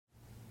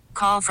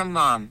call from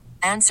mom.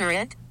 Answer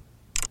it.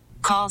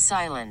 Call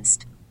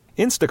silenced.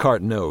 Instacart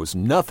knows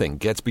nothing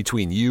gets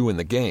between you and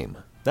the game.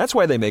 That's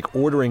why they make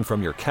ordering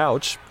from your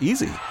couch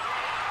easy.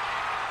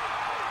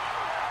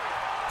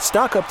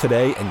 Stock up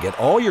today and get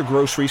all your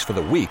groceries for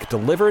the week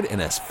delivered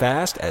in as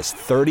fast as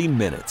 30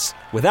 minutes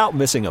without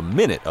missing a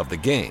minute of the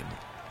game.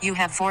 You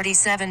have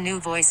 47 new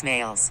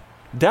voicemails.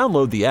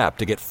 Download the app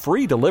to get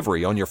free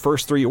delivery on your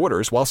first 3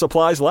 orders while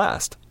supplies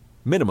last.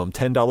 Minimum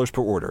 $10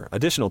 per order.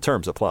 Additional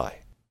terms apply.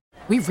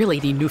 We really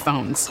need new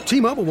phones.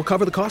 T-Mobile will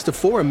cover the cost of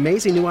 4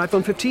 amazing new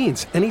iPhone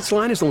 15s, and each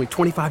line is only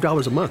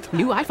 $25 a month.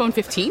 New iPhone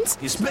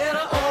 15s? It's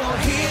better over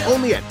here.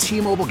 Only at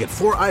T-Mobile, get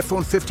 4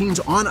 iPhone 15s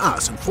on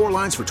us and 4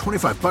 lines for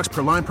 $25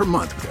 per line per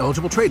month with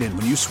eligible trade-in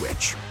when you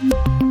switch.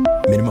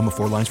 Minimum of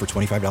 4 lines for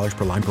 $25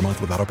 per line per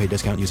month with autopay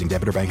discount using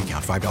debit or bank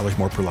account. $5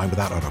 more per line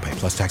without autopay,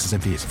 plus taxes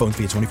and fees. Phone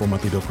fee at 24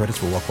 monthly bill credits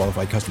for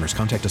well-qualified customers.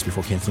 Contact us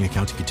before canceling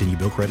account to continue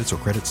bill credits or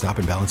credit stop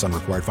and balance on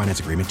required finance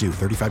agreement due.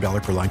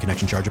 $35 per line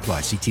connection charge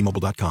applies. See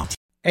T-Mobile.com.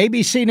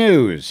 ABC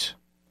News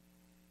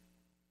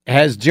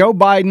has Joe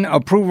Biden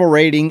approval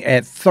rating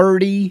at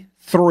 33%.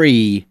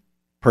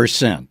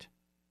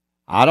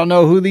 I don't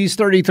know who these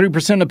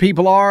 33% of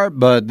people are,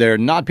 but they're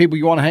not people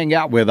you want to hang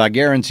out with, I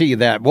guarantee you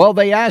that. Well,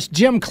 they asked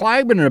Jim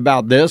Clyburn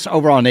about this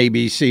over on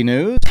ABC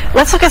News.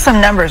 Let's look at some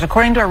numbers.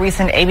 According to a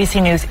recent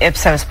ABC News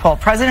Ipsos poll,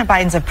 President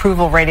Biden's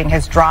approval rating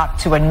has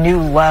dropped to a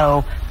new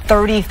low,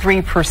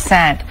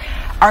 33%.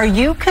 Are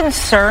you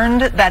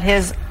concerned that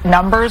his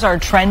numbers are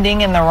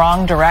trending in the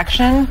wrong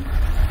direction?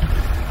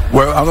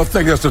 Well, I don't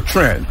think that's a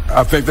trend.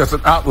 I think that's an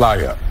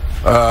outlier.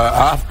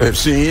 I've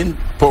seen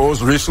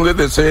polls recently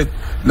that said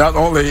not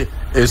only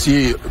is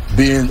he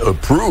being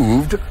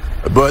approved,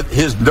 but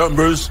his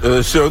numbers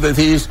show that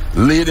he's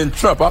leading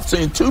Trump. I've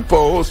seen 2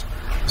 polls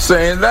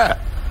saying that,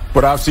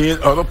 but I've seen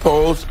other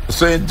polls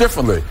saying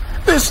differently.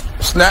 These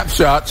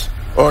snapshots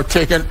are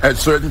taken at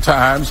certain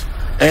times,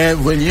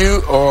 and when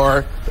you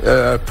are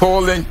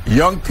polling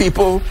young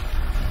people,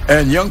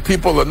 and young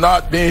people are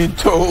not being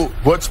told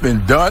what's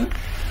been done,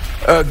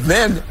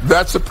 then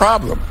that's a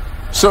problem.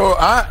 So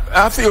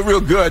I feel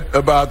real good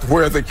about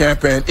where the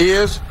campaign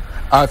is.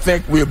 I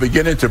think we're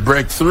beginning to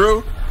break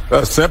through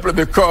simply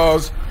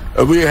because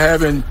we're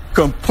having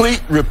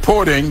complete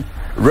reporting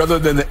rather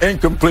than the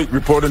incomplete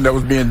reporting that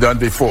was being done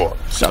before.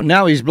 So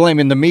now he's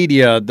blaming the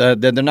media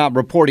that they're not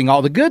reporting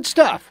all the good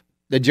stuff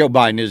that Joe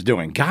Biden is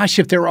doing. Gosh,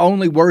 if there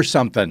only were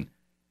something.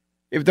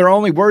 If there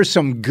only were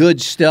some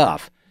good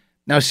stuff.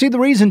 Now, see, the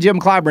reason Jim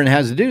Clyburn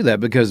has to do that,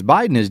 because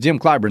Biden is Jim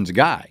Clyburn's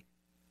guy.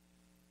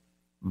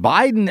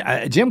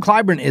 Jim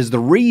Clyburn is the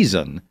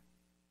reason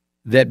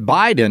that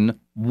Biden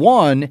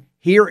won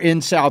here in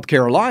South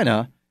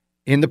Carolina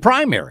in the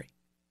primary.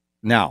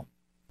 Now,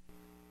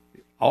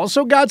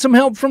 also got some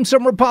help from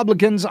some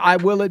Republicans, I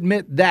will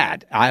admit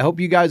that. I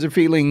hope you guys are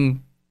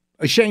feeling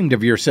ashamed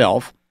of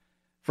yourself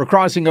for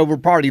crossing over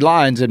party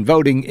lines and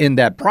voting in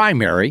that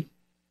primary,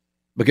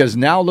 because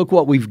now look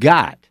what we've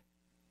got.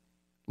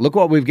 Look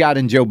what we've got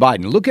in Joe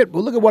Biden. Look at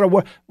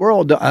what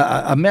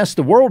a mess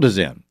the world is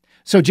in.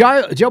 So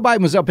Joe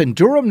Biden was up in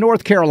Durham,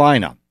 North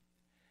Carolina,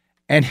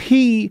 and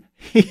he's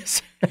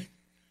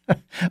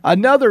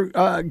another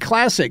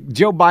classic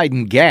Joe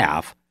Biden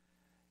gaffe.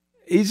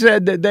 He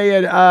said that they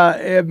had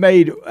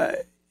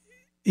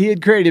he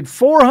had created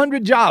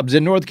 400 jobs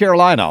in North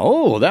Carolina.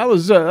 Oh, that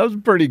was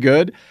pretty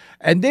good.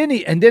 And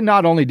then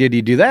not only did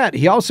he do that,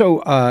 he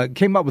also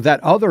came up with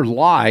that other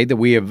lie that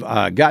we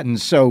have gotten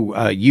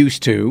so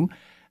used to,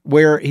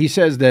 where he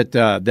says that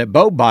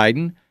Beau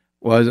Biden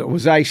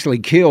was actually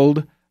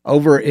killed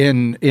over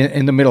in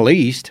the Middle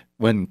East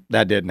when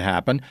that didn't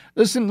happen.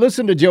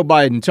 Listen to Joe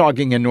Biden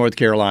talking in North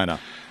Carolina.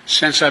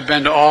 Since I've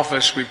been to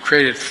office, we've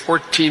created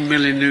 14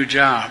 million new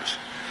jobs,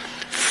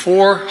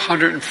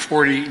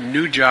 440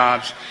 new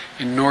jobs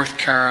in North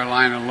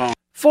Carolina alone.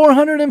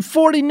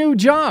 440 new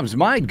jobs.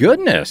 My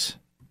goodness.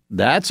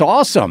 That's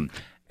awesome.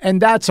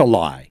 And that's a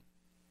lie.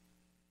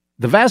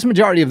 The vast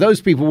majority of those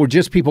people were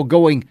just people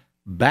going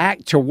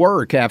back to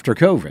work after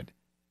COVID.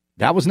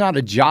 That was not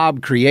a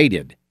job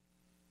created.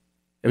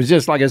 It was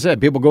just, like I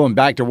said, people going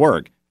back to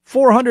work.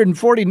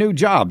 440 new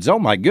jobs. Oh,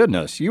 my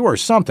goodness. You are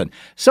something.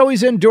 So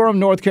he's in Durham,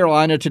 North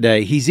Carolina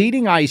today. He's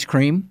eating some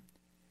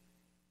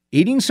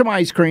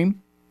ice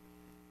cream,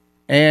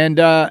 and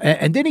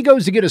then he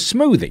goes to get a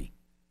smoothie.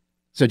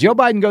 So Joe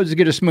Biden goes to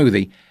get a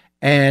smoothie,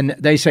 and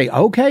they say,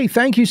 okay,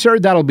 thank you, sir.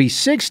 That'll be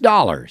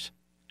 $6.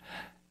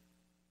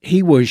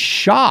 He was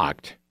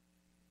shocked.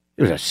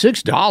 It was a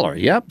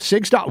 $6. Yep,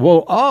 $6.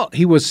 Well,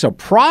 he was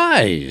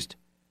surprised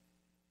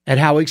at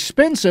how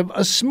expensive a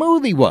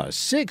smoothie was.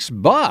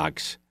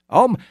 $6.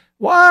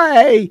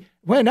 Why?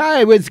 When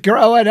I was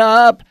growing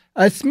up,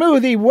 a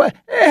smoothie,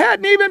 it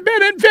hadn't even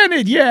been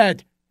invented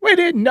yet. We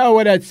didn't know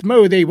what a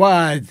smoothie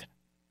was.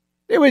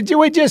 We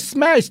just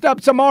smashed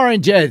up some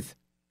oranges.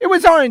 It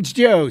was orange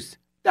juice.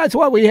 That's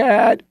what we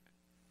had.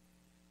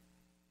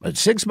 But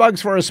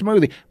 $6 for a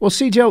smoothie. Well,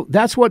 see, Joe,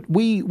 that's what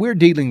we're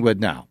dealing with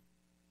now.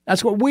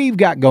 That's what we've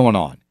got going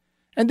on.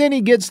 And then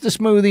he gets the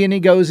smoothie and he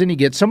goes and he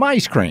gets some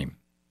ice cream.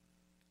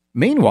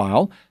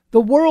 Meanwhile,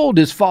 The world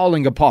is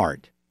falling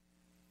apart.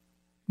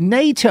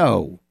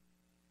 NATO,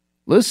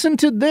 listen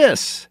to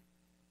this.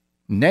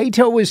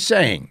 NATO is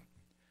saying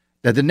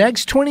that the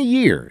next 20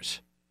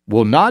 years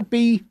will not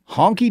be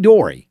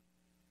honky-dory,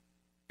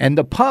 and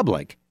the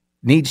public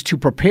needs to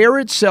prepare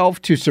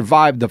itself to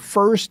survive the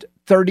first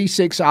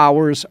 36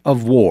 hours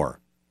of war.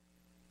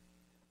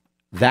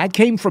 That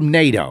came from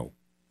NATO.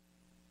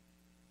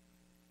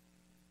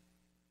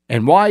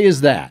 And why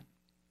is that?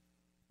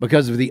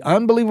 Because of the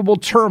unbelievable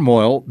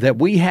turmoil that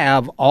we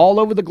have all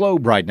over the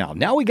globe right now.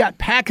 Now we got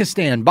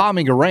Pakistan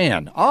bombing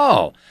Iran.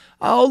 Oh,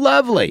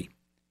 lovely.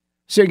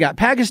 So you got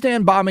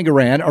Pakistan bombing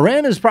Iran.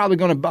 Iran is probably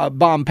going to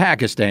bomb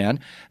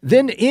Pakistan.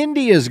 Then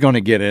India is going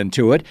to get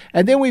into it.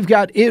 And then we've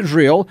got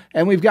Israel,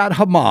 and we've got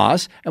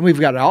Hamas, and we've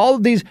got all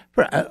of these.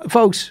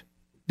 Folks,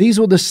 these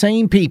were the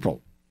same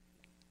people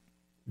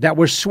that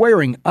were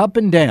swearing up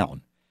and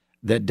down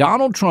that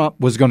Donald Trump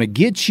was going to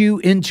get you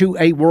into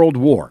a world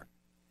war.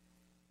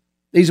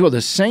 These were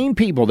the same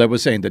people that were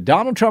saying that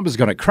Donald Trump is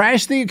going to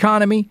crash the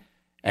economy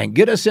and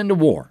get us into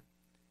war.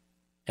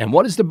 And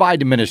what has the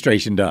Biden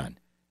administration done?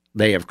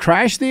 They have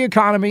crashed the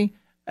economy,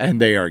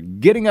 and they are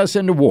getting us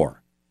into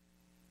war.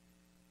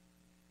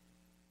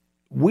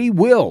 We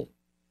will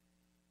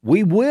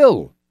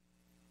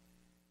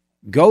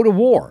go to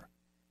war.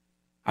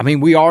 I mean,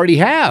 we already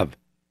have,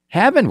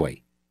 haven't we?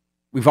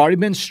 We've already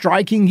been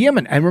striking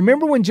Yemen. And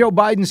remember when Joe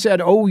Biden said,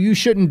 oh, you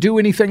shouldn't do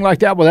anything like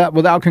that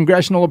without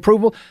congressional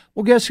approval?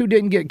 Well, guess who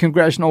didn't get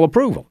congressional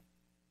approval?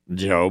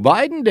 Joe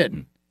Biden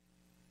didn't.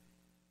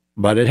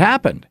 But it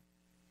happened.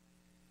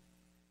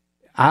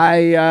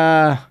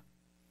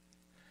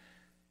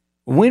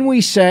 When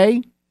we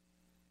say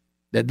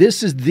that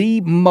this is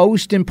the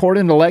most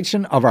important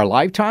election of our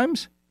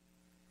lifetimes,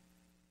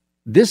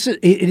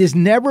 it has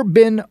never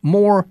been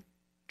more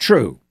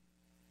true.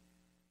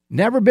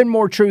 Never been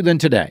more true than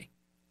today.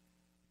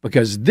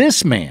 Because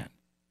this man,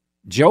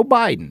 Joe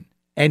Biden,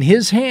 and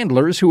his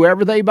handlers,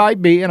 whoever they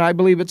might be, and I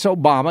believe it's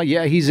Obama,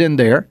 yeah, he's in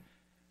there.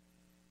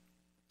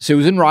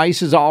 Susan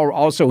Rice is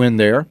also in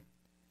there.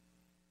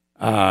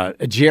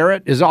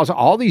 Jarrett is also,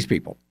 all these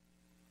people.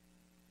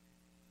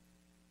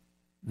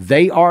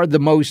 They are the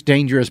most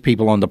dangerous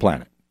people on the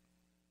planet.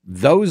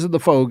 Those are the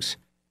folks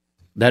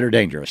that are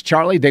dangerous.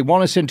 Charlie, they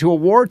want us into a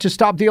war to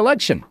stop the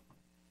election.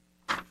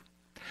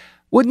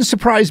 Wouldn't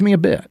surprise me a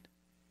bit.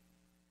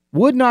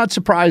 Would not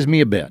surprise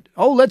me a bit.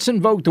 Oh, let's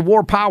invoke the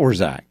War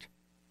Powers Act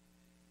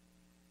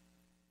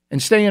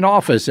and stay in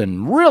office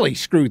and really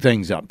screw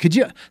things up.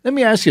 Let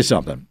me ask you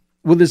something.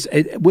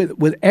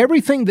 With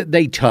everything that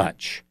they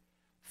touch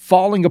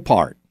falling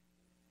apart,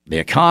 the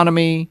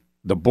economy,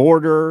 the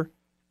border,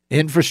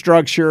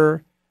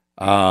 infrastructure,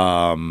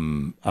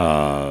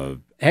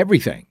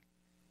 everything.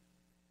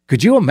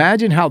 Could you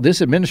imagine how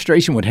this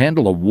administration would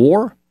handle a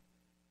war?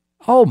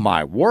 Oh,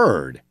 my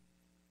word.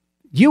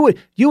 You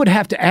would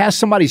have to ask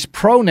somebody's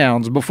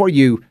pronouns before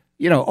you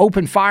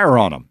open fire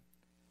on them.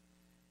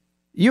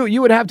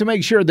 You would have to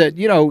make sure that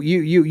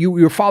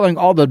you're following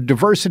all the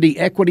diversity,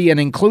 equity, and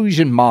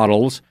inclusion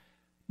models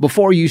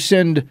before you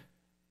send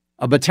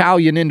a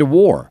battalion into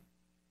war.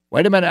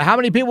 Wait a minute, how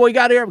many people we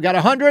got here? We got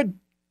 100?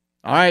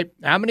 All right,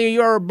 how many of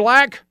you are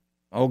black?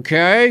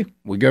 Okay,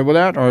 we good with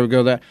that? All right, we go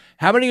with that.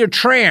 How many are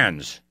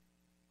trans?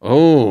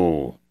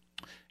 Oh,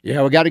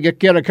 yeah, we got to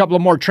get a couple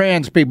of more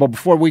trans people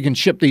before we can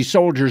ship these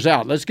soldiers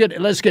out. Let's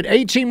get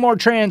 18 more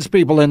trans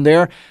people in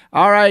there.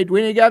 All right,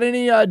 we got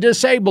any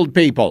disabled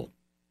people?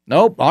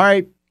 Nope. All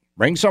right,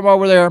 bring some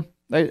over there.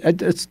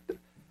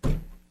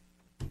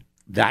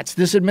 That's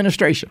this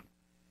administration.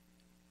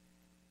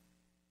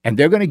 And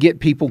they're going to get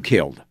people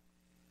killed.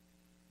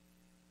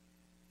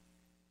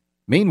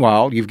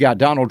 Meanwhile, you've got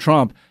Donald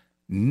Trump.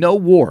 No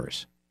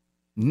wars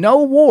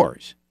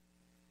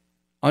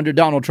under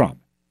Donald Trump.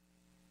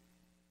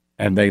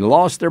 And they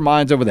lost their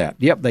minds over that.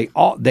 Yep,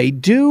 they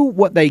do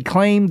what they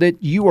claim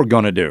that you are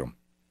going to do.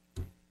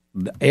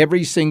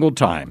 Every single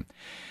time.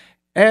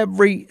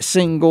 Every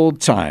single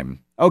time.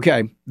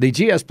 Okay, the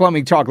GS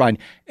Plumbing Talk Line,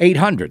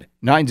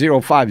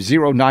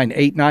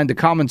 800-905-0989. The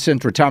Common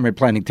Sense Retirement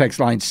Planning text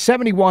line,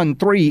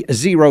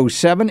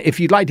 71307. If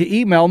you'd like to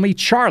email me,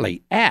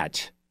 Charlie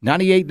at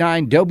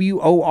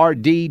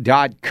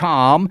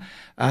 989WORD.com.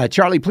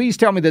 Charlie, please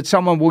tell me that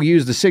someone will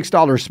use the $6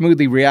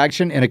 smoothie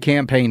reaction in a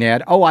campaign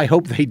ad. Oh, I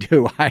hope they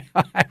do. I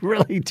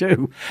really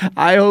do.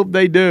 I hope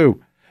they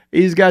do.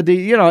 He's got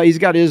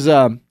his,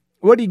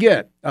 what do you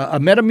get? A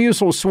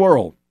Metamucil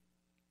swirl.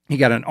 He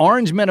got an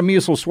orange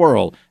Metamucil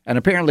swirl, and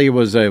apparently it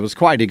was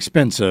quite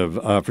expensive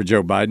for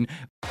Joe Biden.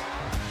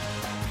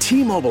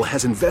 T-Mobile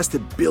has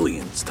invested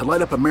billions to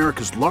light up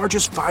America's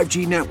largest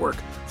 5G network,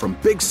 from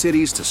big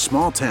cities to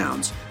small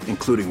towns,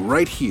 including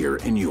right here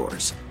in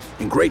yours.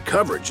 And great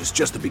coverage is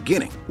just the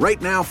beginning.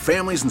 Right now,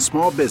 families and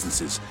small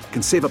businesses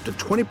can save up to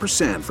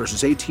 20%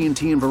 versus AT&T and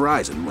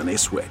Verizon when they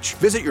switch.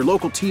 Visit your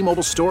local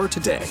T-Mobile store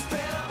today.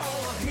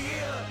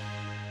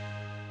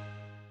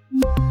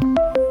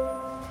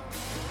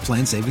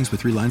 Plan savings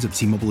with 3 lines of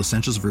T-Mobile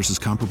Essentials versus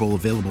comparable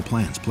available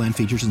plans. Plan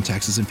features and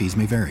taxes and fees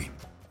may vary.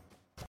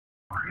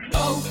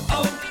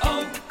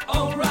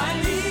 O'Reilly.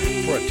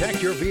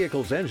 Protect your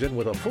vehicle's engine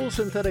with a full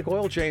synthetic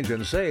oil change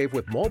and save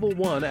with Mobile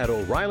One at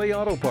O'Reilly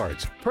Auto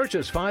Parts.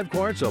 Purchase 5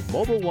 quarts of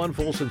Mobile One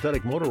full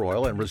synthetic motor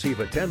oil and receive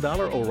a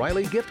 $10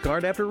 O'Reilly gift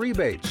card after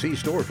rebate. See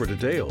store for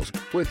details.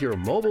 With your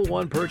Mobile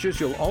One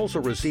purchase, you'll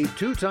also receive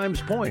 2 times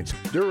points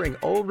during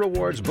O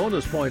Rewards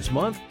Bonus Points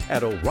Month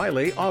at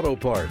O'Reilly Auto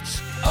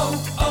Parts.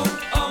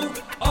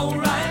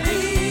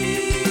 O'Reilly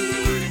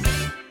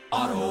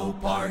Auto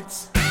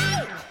Parts.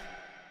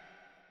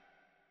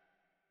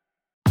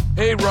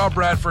 Hey, Rob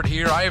Bradford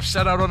here. I have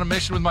set out on a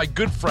mission with my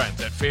good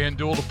friends at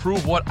FanDuel to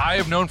prove what I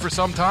have known for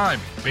some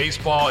time.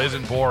 Baseball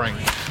isn't boring.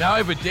 Now I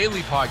have a daily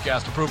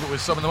podcast to prove it with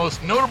some of the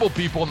most notable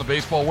people in the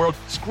baseball world,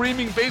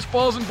 screaming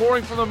baseball isn't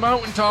boring from the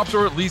mountaintops,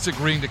 or at least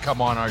agreeing to come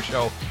on our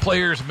show.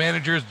 Players,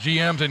 managers,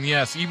 GMs, and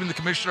yes, even the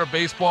commissioner of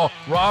baseball,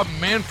 Rob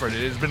Manfred.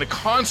 It has been a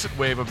constant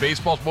wave of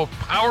baseball's most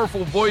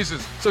powerful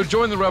voices. So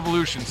join the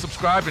revolution.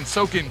 Subscribe and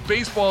soak in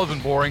Baseball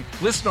Isn't Boring.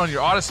 Listen on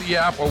your Odyssey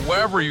app or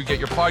wherever you get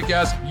your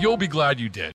podcasts. You'll be glad you did.